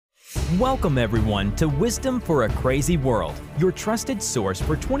Welcome everyone to Wisdom for a Crazy World, your trusted source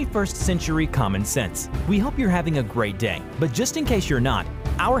for 21st century common sense. We hope you're having a great day, but just in case you're not,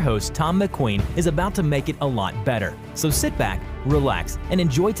 our host Tom McQueen is about to make it a lot better. So sit back, relax, and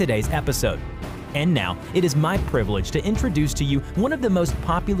enjoy today's episode. And now, it is my privilege to introduce to you one of the most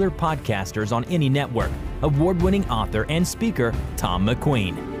popular podcasters on any network, award-winning author and speaker, Tom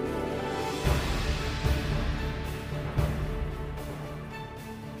McQueen.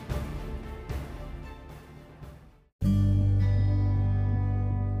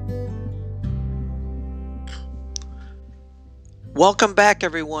 Welcome back,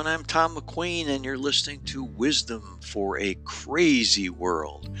 everyone. I'm Tom McQueen, and you're listening to Wisdom for a Crazy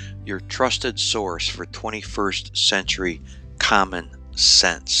World, your trusted source for 21st century common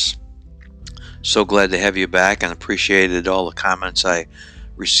sense. So glad to have you back and appreciated all the comments I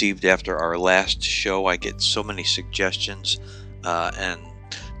received after our last show. I get so many suggestions and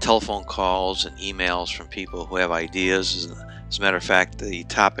telephone calls and emails from people who have ideas. As a matter of fact, the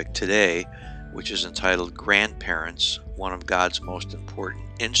topic today, which is entitled Grandparents, One of God's Most Important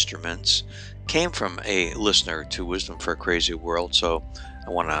Instruments, came from a listener to Wisdom for a Crazy World. So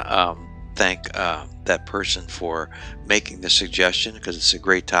I want to thank that person for making the suggestion, because it's a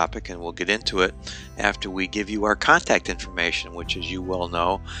great topic, and we'll get into it after we give you our contact information, which, as you well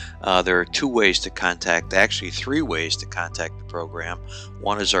know, there are two ways to contact, actually three ways to contact the program.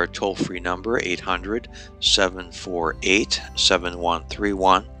 One is our toll-free number,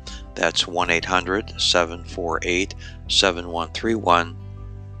 800-748-7131. That's 1-800-748-7131.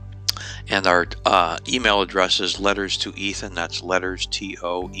 And our email address is letters to Ethan. That's letters,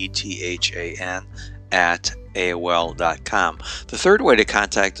 TOETHAN, at AOL.com. The third way to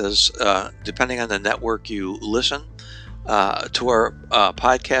contact us, depending on the network you listen to our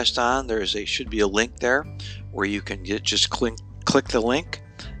podcast on, should be a link there where you can just click the link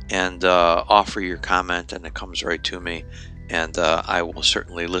and offer your comment, and it comes right to me. And I will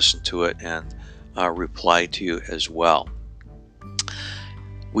certainly listen to it and reply to you as well.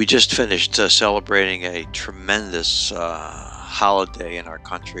 We just finished celebrating a tremendous holiday in our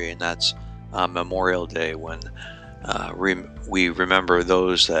country, and that's Memorial Day, when we remember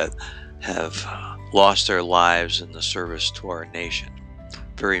those that have lost their lives in the service to our nation.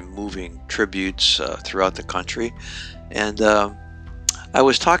 Very moving tributes throughout the country. And I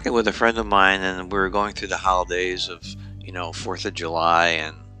was talking with a friend of mine, and we were going through the holidays of 4th of July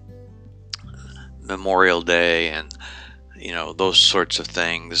and Memorial Day and, those sorts of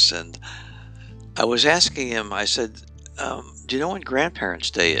things. And I was asking him, I said, do you know when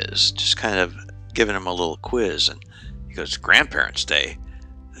Grandparents' Day is? Just kind of giving him a little quiz. And he goes, Grandparents' Day?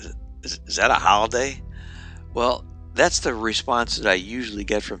 Is that a holiday? Well, that's the response that I usually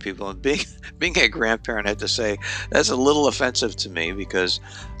get from people. And being a grandparent, I have to say, that's a little offensive to me, because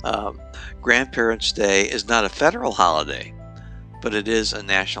Grandparents' Day is not a federal holiday, but it is a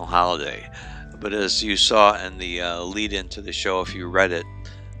national holiday. But as you saw in the lead into the show, if you read it,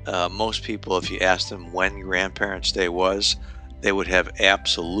 most people, if you asked them when Grandparents' Day was, they would have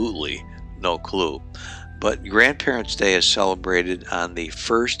absolutely no clue. But Grandparents' Day is celebrated on the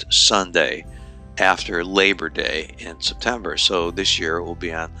first Sunday after Labor Day in September. So this year it will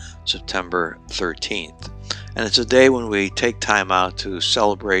be on September 13th. And it's a day when we take time out to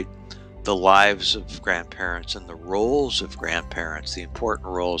celebrate the lives of grandparents and the roles of grandparents, the important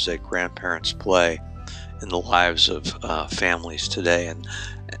roles that grandparents play in the lives of families today. And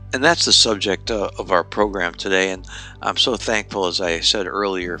that's the subject of our program today. And I'm so thankful, as I said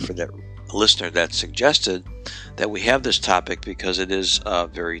earlier, for that listener that suggested that we have this topic, because it is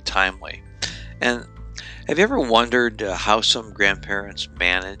very timely. And have you ever wondered how some grandparents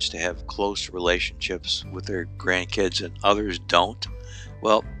manage to have close relationships with their grandkids and others don't?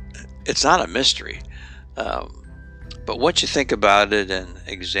 Well, it's not a mystery. But once you think about it and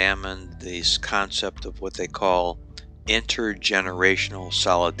examine this concept of what they call intergenerational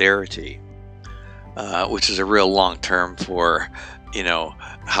solidarity, which is a real long term for,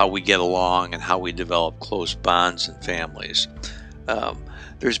 how we get along and how we develop close bonds in families.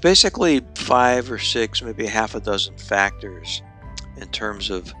 There's basically 5 or 6, maybe half a dozen factors in terms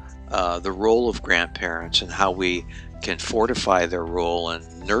of the role of grandparents and how we can fortify their role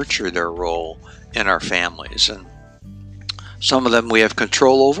and nurture their role in our families. And some of them we have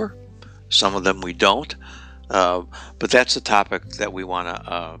control over, some of them we don't. But that's the topic that we want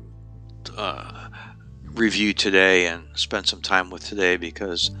to review today and spend some time with today,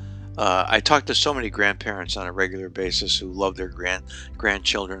 because I talk to so many grandparents on a regular basis who love their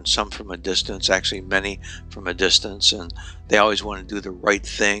grandchildren, some from a distance, actually many from a distance, and they always want to do the right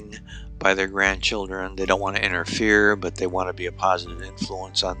thing by their grandchildren. They don't want to interfere, but they want to be a positive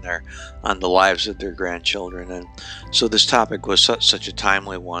influence on the lives of their grandchildren. And so this topic was such a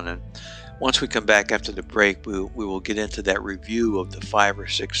timely one. And once we come back after the break, we will get into that review of the 5 or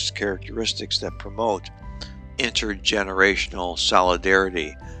 6 characteristics that promote intergenerational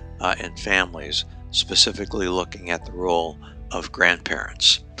solidarity in families, specifically looking at the role of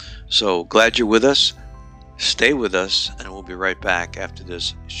grandparents. So glad you're with us. Stay with us, and we'll be right back after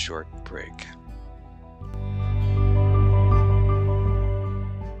this short break.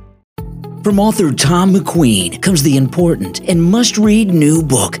 From author Tom McQueen comes the important and must-read new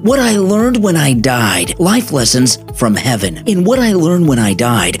book, What I Learned When I Died, Life Lessons from Heaven. In What I Learned When I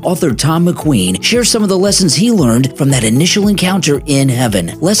Died, author Tom McQueen shares some of the lessons he learned from that initial encounter in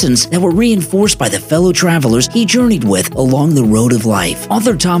heaven, lessons that were reinforced by the fellow travelers he journeyed with along the road of life.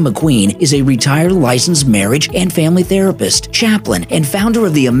 Author Tom McQueen is a retired licensed marriage and family therapist, chaplain, and founder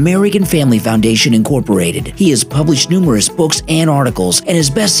of the American Family Foundation Incorporated. He has published numerous books and articles, and his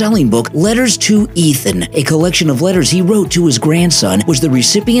best-selling book, Letters to Ethan, a collection of letters he wrote to his grandson, was the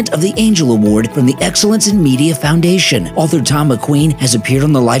recipient of the Angel Award from the Excellence in Media Foundation. Author Tom McQueen has appeared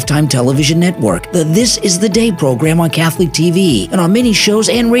on the Lifetime Television Network, the This Is the Day program on Catholic TV, and on many shows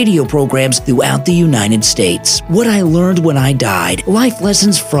and radio programs throughout the United States. What I Learned When I Died, Life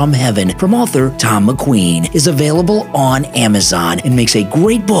Lessons from Heaven, from author Tom McQueen, is available on Amazon and makes a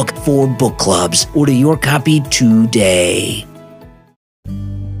great book for book clubs. Order your copy today.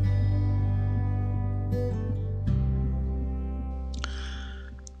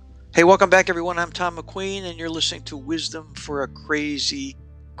 Hey, welcome back, everyone. I'm Tom McQueen, and you're listening to Wisdom for a Crazy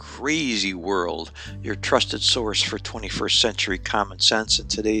World, your trusted source for 21st century common sense. And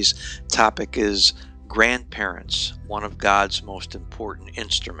today's topic is grandparents, one of God's most important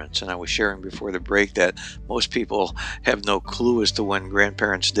instruments. And I was sharing before the break that most people have no clue as to when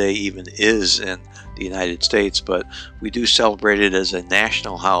Grandparents' Day even is in the United States, but we do celebrate it as a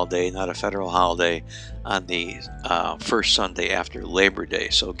national holiday, not a federal holiday, on the first Sunday after Labor Day.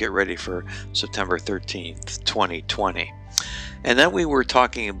 So get ready for September 13th, 2020. And then we were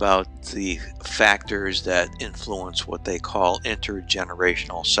talking about the factors that influence what they call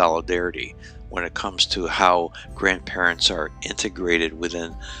intergenerational solidarity when it comes to how grandparents are integrated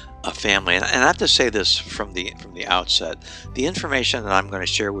within a family. And I have to say this from the outset: the information that I'm going to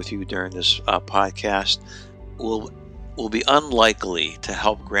share with you during this podcast will be unlikely to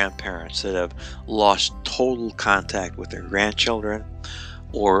help grandparents that have lost total contact with their grandchildren,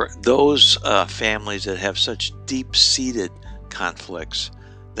 or those families that have such deep-seated conflicts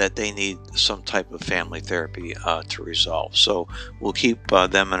that they need some type of family therapy to resolve. So we'll keep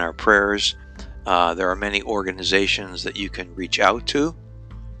them in our prayers. There are many organizations that you can reach out to,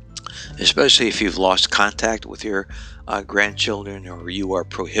 especially if you've lost contact with your grandchildren, or you are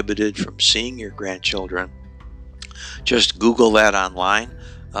prohibited from seeing your grandchildren. Just Google that online.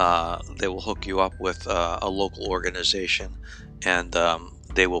 They will hook you up with a local organization, and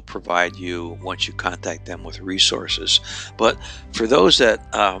they will provide you, once you contact them, with resources. But for those that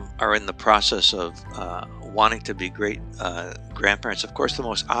are in the process of wanting to be great grandparents, of course, the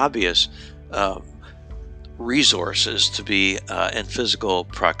most obvious resource is to be in physical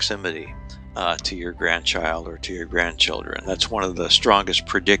proximity to your grandchild or to your grandchildren. That's one of the strongest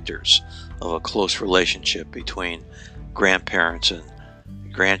predictors of a close relationship between grandparents and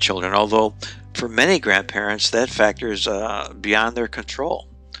grandchildren, although for many grandparents that factor is beyond their control.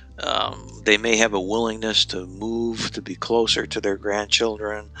 They may have a willingness to move to be closer to their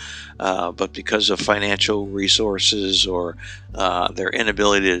grandchildren, but because of financial resources or their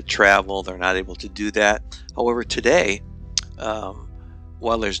inability to travel, they're not able to do that. However, today,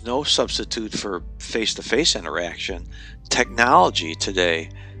 while there's no substitute for face-to-face interaction, technology today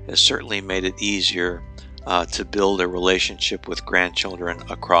has certainly made it easier to build a relationship with grandchildren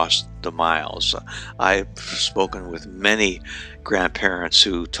across the miles. I've spoken with many grandparents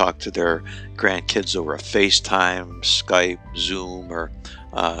who talk to their grandkids over FaceTime, Skype, Zoom, or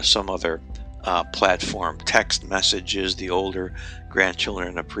some other platform. Text messages, the older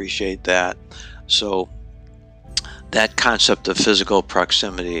grandchildren appreciate that. So that concept of physical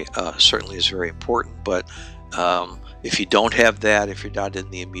proximity certainly is very important, but if you don't have that, if you're not in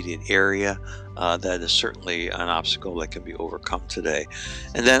the immediate area, that is certainly an obstacle that can be overcome today.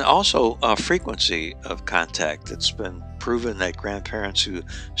 And then also frequency of contact. It's been proven that grandparents who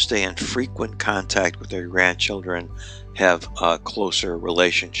stay in frequent contact with their grandchildren have closer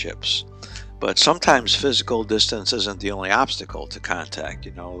relationships. But sometimes physical distance isn't the only obstacle to contact,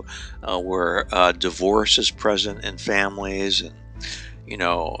 where divorce is present in families, and,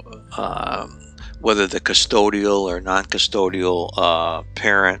 whether the custodial or non-custodial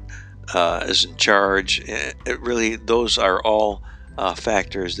parent is in charge. Those are all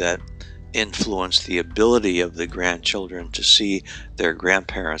factors that influence the ability of the grandchildren to see their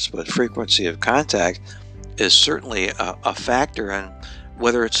grandparents. But frequency of contact is certainly a factor, and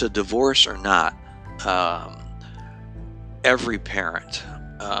whether it's a divorce or not, every parent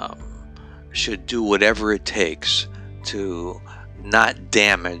should do whatever it takes to not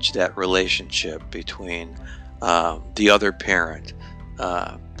damage that relationship between the other parent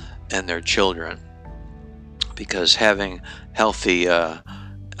and their children, because having healthy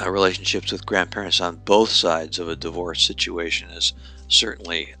relationships with grandparents on both sides of a divorce situation is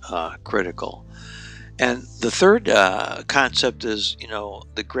certainly critical. And the third concept is,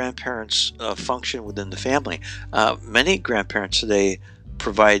 the grandparents' function within the family. Many grandparents today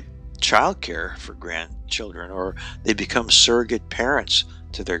provide childcare for grandchildren, or they become surrogate parents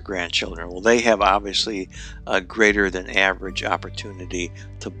to their grandchildren. Well, they have obviously a greater than average opportunity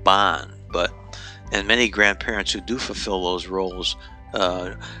to bond. And many grandparents who do fulfill those roles,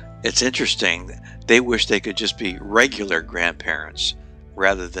 it's interesting, they wish they could just be regular grandparents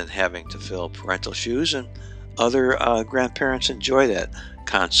rather than having to fill parental shoes, and other grandparents enjoy that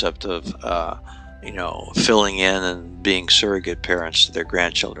concept of filling in and being surrogate parents to their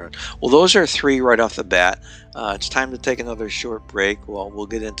grandchildren. Well, those are three right off the bat. It's time to take another short break. Well, we'll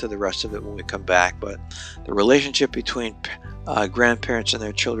get into the rest of it when we come back, but the relationship between grandparents and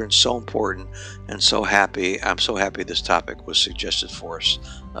their children is so important, and so happy. I'm so happy this topic was suggested for us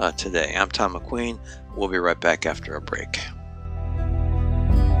today. I'm Tom McQueen. We'll be right back after a break.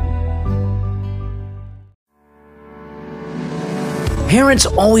 Parents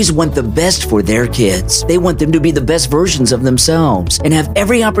always want the best for their kids. They want them to be the best versions of themselves and have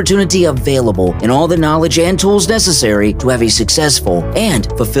every opportunity available and all the knowledge and tools necessary to have a successful and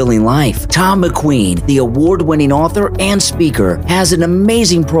fulfilling life. Tom McQueen, the award-winning author and speaker, has an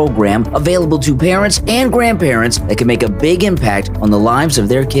amazing program available to parents and grandparents that can make a big impact on the lives of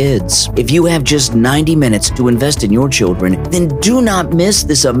their kids. If you have just 90 minutes to invest in your children, then do not miss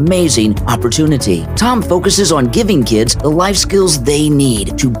this amazing opportunity. Tom focuses on giving kids the life skills they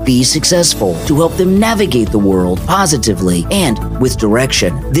need to be successful, to help them navigate the world positively and with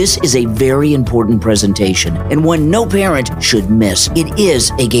direction. This is a very important presentation and one no parent should miss. It is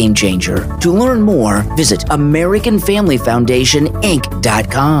a game changer. To learn more, visit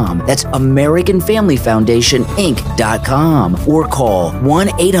AmericanFamilyFoundationInc.com. That's AmericanFamilyFoundationInc.com, or call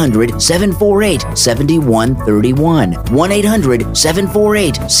 1-800-748-7131.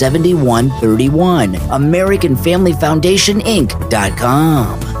 1-800-748-7131. AmericanFamilyFoundationInc.com.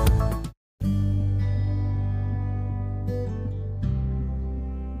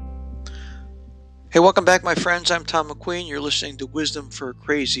 Hey, welcome back, my friends. I'm Tom McQueen. You're listening to Wisdom for a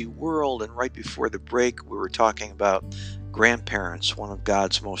Crazy World, and right before the break, we were talking about grandparents, one of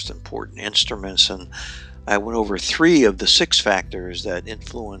God's most important instruments, and I went over 3 of the 6 factors that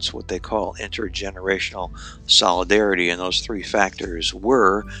influence what they call intergenerational solidarity, and those 3 factors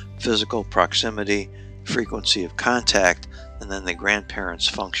were physical proximity, frequency of contact, and then the grandparents'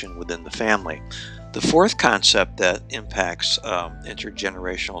 function within the family. The 4th concept that impacts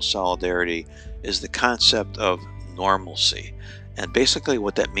intergenerational solidarity is the concept of normalcy. And basically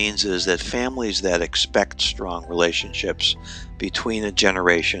what that means is that families that expect strong relationships between the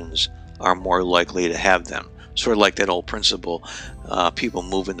generations are more likely to have them. Sort of like that old principle, people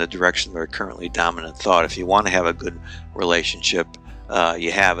move in the direction of their currently dominant thought. If you want to have a good relationship,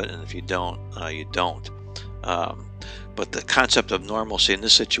 you have it, and if you don't, you don't. But the concept of normalcy in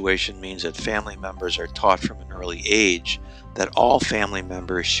this situation means that family members are taught from an early age that all family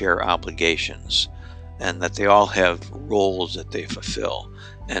members share obligations, and that they all have roles that they fulfill,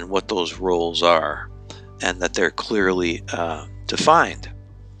 and what those roles are, and that they're clearly defined.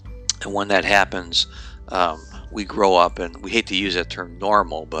 And when that happens, we grow up, and we hate to use that term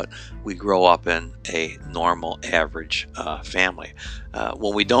normal, but we grow up in a normal, average family.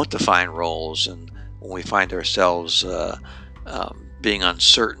 When we don't define roles, and when we find ourselves being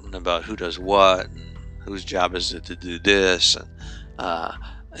uncertain about who does what, and whose job is it to do this,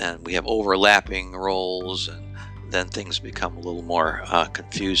 and we have overlapping roles, and then things become a little more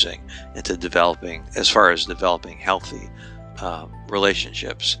confusing into developing, as far as developing healthy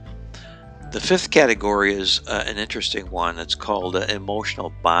relationships. The 5th category is an interesting one. It's called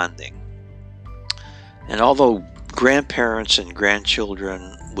emotional bonding. And although grandparents and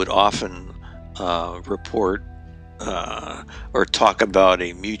grandchildren would often report or talk about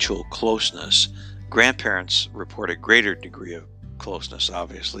a mutual closeness, grandparents report a greater degree of closeness,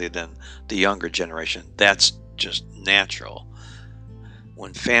 obviously, than the younger generation. That's just natural.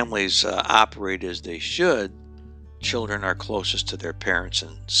 When families operate as they should, children are closest to their parents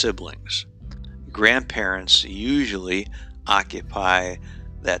and siblings. Grandparents usually occupy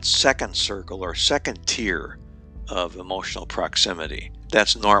that second circle or second tier of emotional proximity.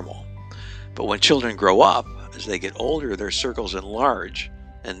 That's normal. But when children grow up, as they get older, their circles enlarge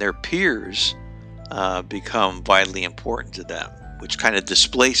and their peers become vitally important to them, which kind of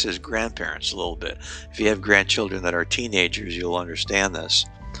displaces grandparents a little bit. If you have grandchildren that are teenagers, you'll understand this.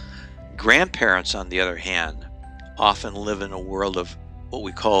 Grandparents, on the other hand, often live in a world of what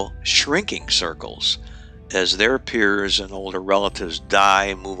we call shrinking circles, as their peers and older relatives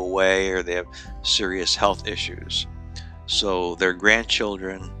die, move away, or they have serious health issues. So their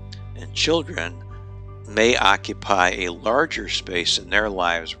grandchildren and children may occupy a larger space in their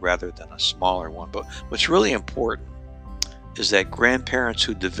lives rather than a smaller one. But what's really important is that grandparents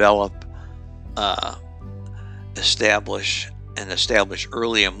who develop, establish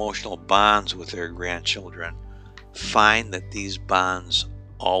early emotional bonds with their grandchildren find that these bonds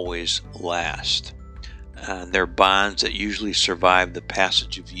always last. They're bonds that usually survive the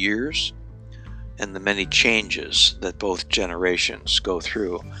passage of years and the many changes that both generations go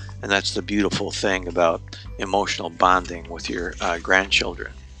through. And that's the beautiful thing about emotional bonding with your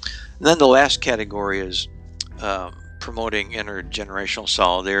grandchildren. And then the last category is promoting intergenerational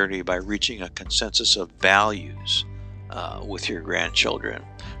solidarity by reaching a consensus of values with your grandchildren.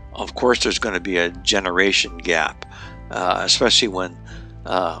 Of course, there's going to be a generation gap, especially when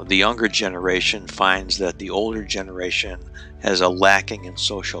the younger generation finds that the older generation has a lacking in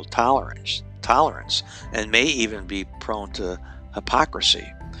social tolerance, and may even be prone to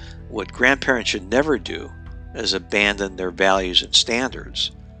hypocrisy. What grandparents should never do is abandon their values and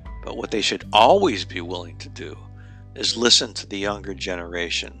standards, but what they should always be willing to do is listen to the younger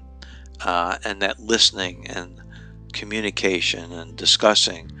generation, and that listening and communication and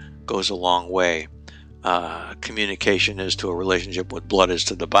discussing goes a long way. Communication is to a relationship what blood is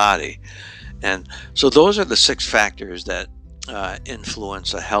to the body. And so those are the 6 factors that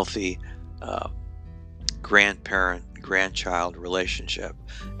influence a healthy grandparent-grandchild relationship.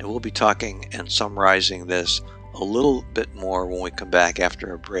 And we'll be talking and summarizing this a little bit more when we come back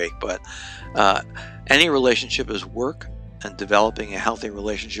after a break. But any relationship is work, and developing a healthy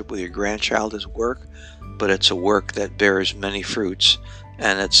relationship with your grandchild is work, but it's a work that bears many fruits.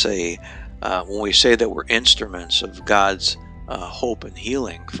 And it's when we say that we're instruments of God's hope and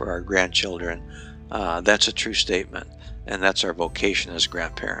healing for our grandchildren, that's a true statement, and that's our vocation as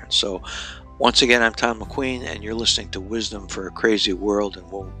grandparents. So once again, I'm Tom McQueen, and you're listening to Wisdom for a Crazy World,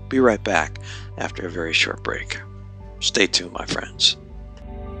 and we'll be right back after a very short break. Stay tuned, my friends.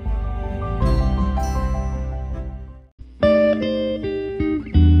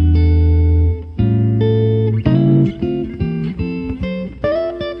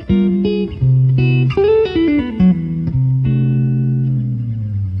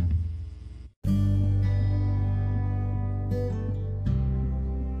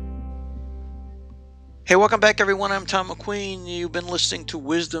 Hey, welcome back, everyone. I'm Tom McQueen. You've been listening to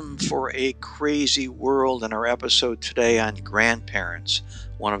Wisdom for a Crazy World, and our episode today on grandparents,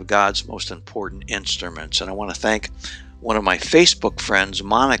 one of God's most important instruments. And I want to thank one of my Facebook friends,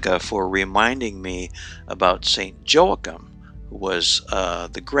 Monica, for reminding me about St. Joachim, who was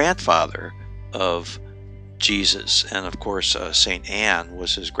the grandfather of Jesus. And of course, St. Anne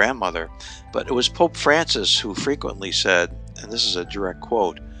was his grandmother. But it was Pope Francis who frequently said, and this is a direct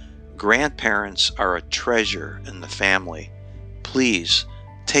quote, "Grandparents are a treasure in the family. Please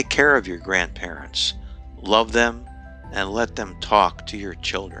take care of your grandparents. Love them and let them talk to your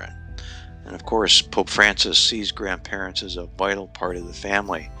children." And of course, Pope Francis sees grandparents as a vital part of the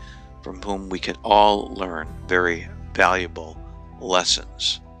family from whom we can all learn very valuable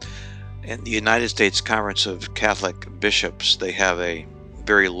lessons. In the United States Conference of Catholic Bishops, they have a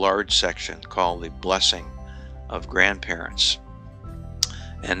very large section called the Blessing of Grandparents.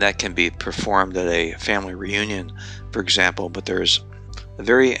 And that can be performed at a family reunion, for example, but there's a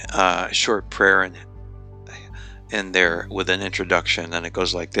very short prayer in there with an introduction, and it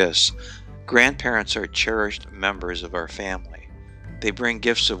goes like this. Grandparents are cherished members of our family. They bring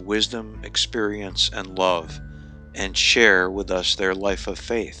gifts of wisdom, experience, and love, and share with us their life of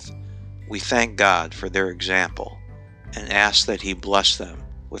faith. We thank God for their example and ask that He bless them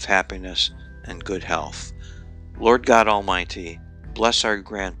with happiness and good health. Lord God Almighty, bless our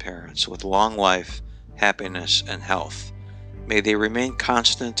grandparents with long life, happiness, and health. May they remain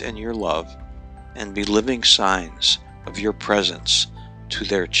constant in your love and be living signs of your presence to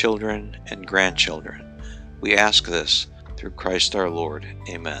their children and grandchildren. We ask this through Christ our Lord.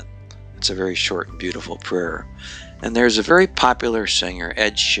 Amen. It's a very short and beautiful prayer. And there's a very popular singer,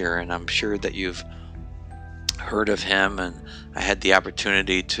 Ed Sheeran. I'm sure that you've heard of him, and I had the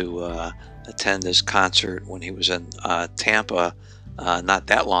opportunity to attend his concert when he was in Tampa not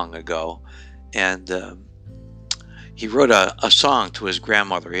that long ago. And he wrote a song to his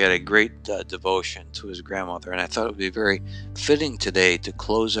grandmother. He had a great devotion to his grandmother, and I thought it would be very fitting today to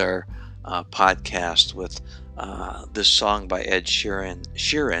close our podcast with this song by Ed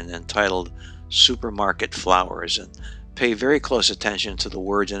Sheeran entitled Supermarket Flowers. And pay very close attention to the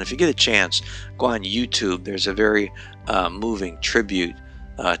words, and if you get a chance, go on YouTube. There's a very moving tribute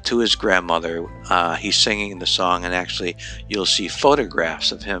to his grandmother. He's singing the song, and actually you'll see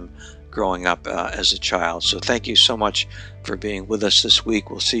photographs of him growing up as a child. So thank you so much for being with us this week.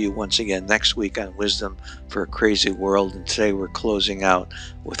 We'll see you once again next week on Wisdom for a Crazy World. And today we're closing out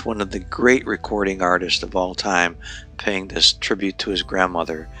with one of the great recording artists of all time, paying this tribute to his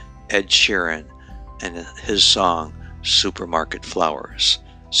grandmother, Ed Sheeran, and his song, Supermarket Flowers.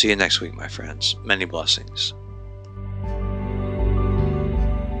 See you next week, my friends. Many blessings.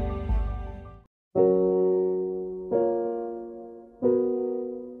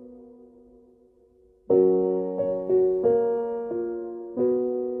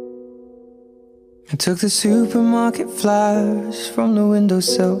 I took the supermarket flowers from the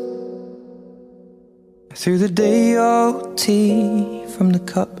windowsill. I threw the day-old tea from the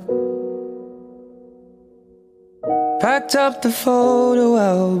cup. Packed up the photo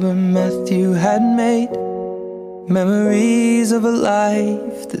album Matthew had made, memories of a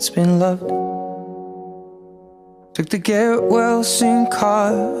life that's been loved. Took the get well soon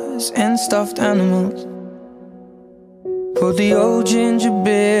cars and stuffed animals, poured the old ginger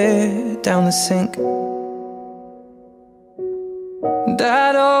beer down the sink.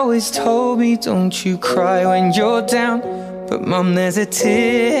 Dad always told me, don't you cry when you're down, but Mum, there's a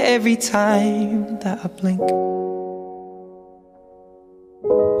tear every time that I blink.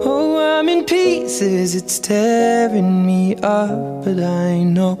 Oh, I'm in pieces, it's tearing me up, but I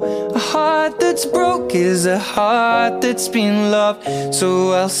know a heart that's broke is a heart that's been loved.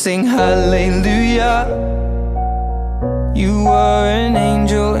 So I'll sing hallelujah. You were an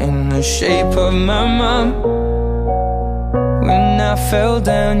angel in the shape of my mom. When I fell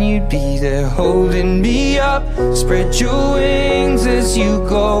down, you'd be there holding me up. Spread your wings as you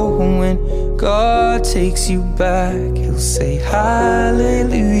go. When God takes you back, He'll say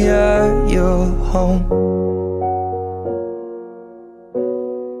hallelujah, you're home.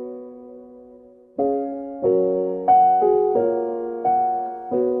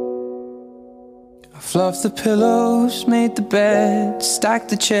 I fluffed the pillows, made the bed, stacked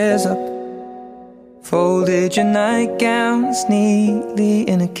the chairs up, folded your nightgowns neatly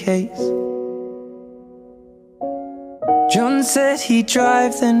in a case. John said he'd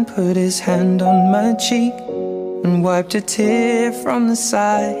drive, then put his hand on my cheek and wiped a tear from the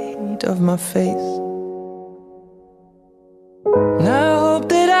side of my face. And I hope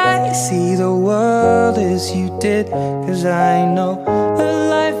that I see the world as you did, 'cause I know a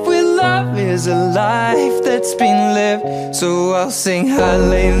life with love is a life that's been lived. So I'll sing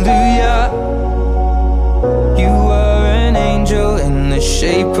hallelujah. You were an angel in the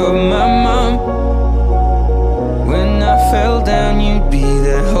shape of my mom. When I fell down, you'd be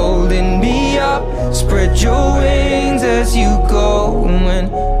there holding me up. Spread your wings as you go. And when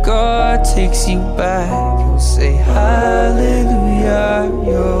God takes you back, He'll say hallelujah,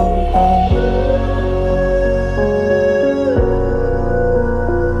 you're home.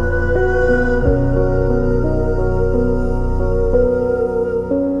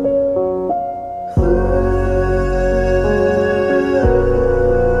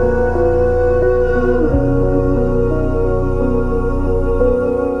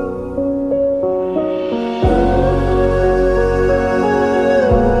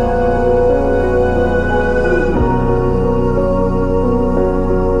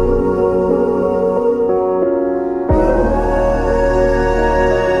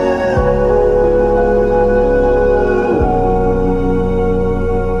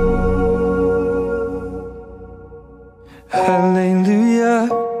 Hallelujah.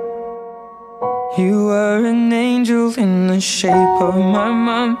 You were an angel in the shape of my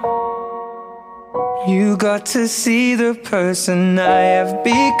mom. You got to see the person I have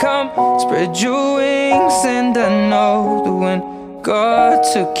become. Spread your wings, and I know that when God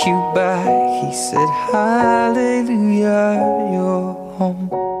took you back, He said hallelujah.